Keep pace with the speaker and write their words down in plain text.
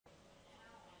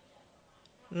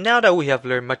Now that we have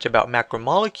learned much about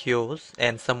macromolecules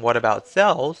and somewhat about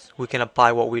cells, we can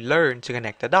apply what we learned to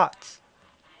connect the dots.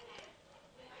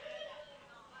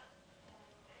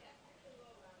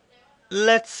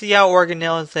 Let's see how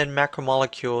organelles and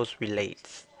macromolecules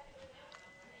relate.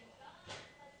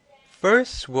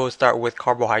 First, we'll start with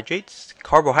carbohydrates.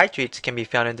 Carbohydrates can be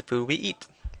found in the food we eat.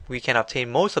 We can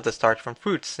obtain most of the starch from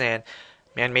fruits and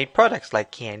man-made products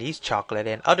like candies, chocolate,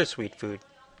 and other sweet food.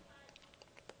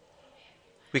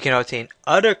 We can obtain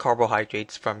other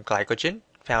carbohydrates from glycogen,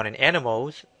 found in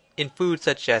animals, in foods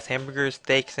such as hamburgers,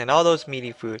 steaks, and all those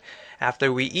meaty food.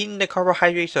 After we eat, the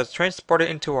carbohydrates are transported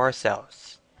into our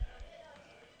cells.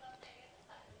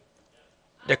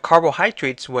 The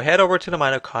carbohydrates will head over to the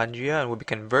mitochondria and will be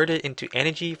converted into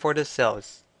energy for the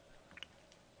cells.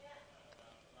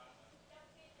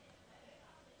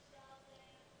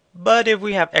 But if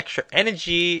we have extra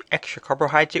energy, extra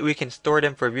carbohydrate, we can store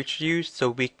them for future use so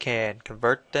we can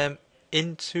convert them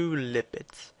into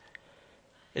lipids.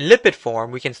 In lipid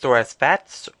form, we can store as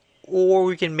fats or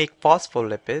we can make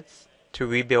phospholipids to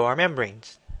rebuild our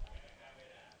membranes.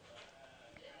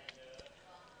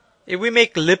 If we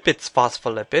make lipids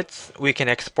phospholipids, we can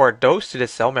export those to the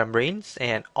cell membranes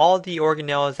and all the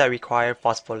organelles that require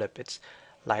phospholipids,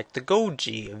 like the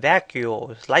Golgi,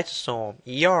 vacuoles, lysosome,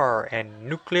 ER, and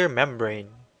nuclear membrane.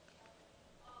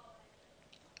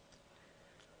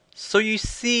 So you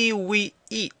see, we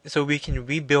eat so we can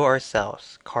rebuild our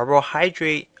cells.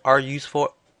 Carbohydrates are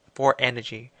useful for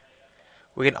energy.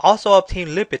 We can also obtain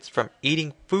lipids from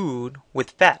eating food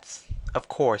with fats. Of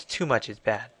course, too much is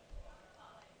bad.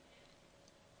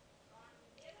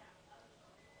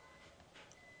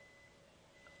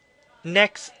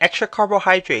 Next, extra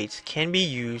carbohydrates can be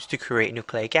used to create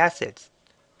nucleic acids.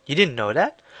 You didn't know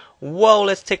that? Well,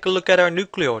 let's take a look at our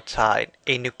nucleotide,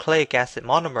 a nucleic acid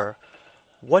monomer.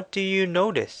 What do you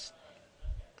notice?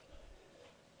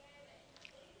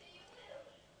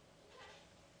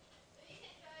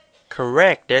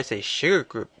 Correct, there's a sugar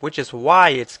group, which is why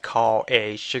it's called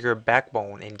a sugar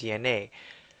backbone in DNA.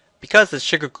 Because the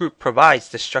sugar group provides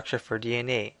the structure for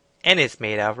DNA, and it's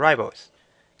made out of ribose.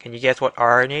 Can you guess what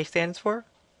RNA stands for?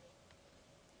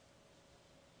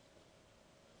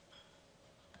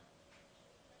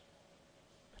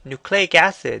 Nucleic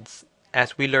acids,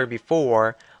 as we learned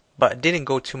before, but didn't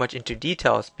go too much into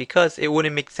details because it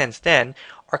wouldn't make sense then,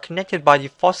 are connected by the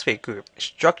phosphate group,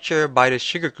 structured by the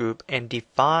sugar group, and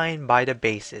defined by the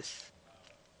bases.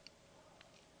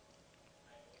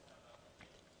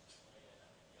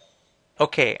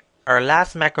 Okay, our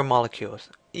last macromolecules.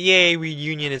 Yay,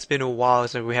 reunion, it's been a while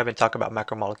since we haven't talked about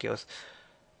macromolecules.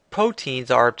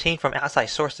 Proteins are obtained from outside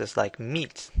sources like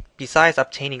meat. Besides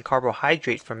obtaining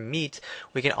carbohydrate from meat,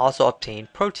 we can also obtain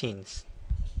proteins.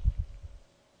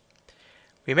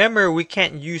 Remember, we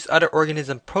can't use other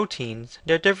organism proteins,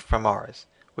 they're different from ours.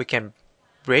 We can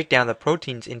break down the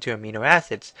proteins into amino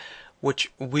acids, which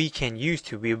we can use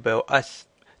to rebuild us.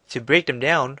 To break them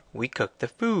down, we cook the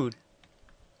food.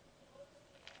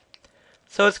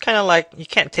 So it's kind of like you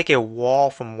can't take a wall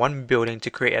from one building to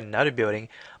create another building,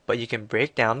 but you can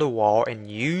break down the wall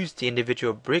and use the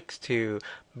individual bricks to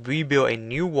rebuild a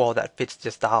new wall that fits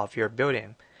the style of your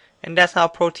building. And that's how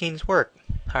proteins work.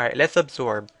 Alright, let's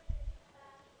absorb.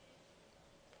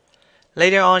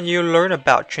 Later on, you'll learn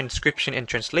about transcription and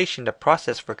translation, the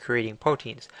process for creating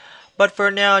proteins. But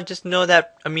for now, just know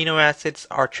that amino acids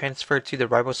are transferred to the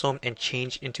ribosome and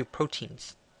changed into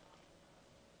proteins.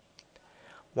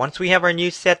 Once we have our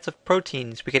new sets of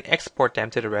proteins, we can export them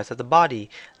to the rest of the body,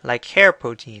 like hair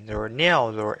proteins, or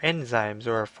nails, or enzymes,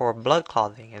 or for blood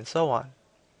clotting, and so on.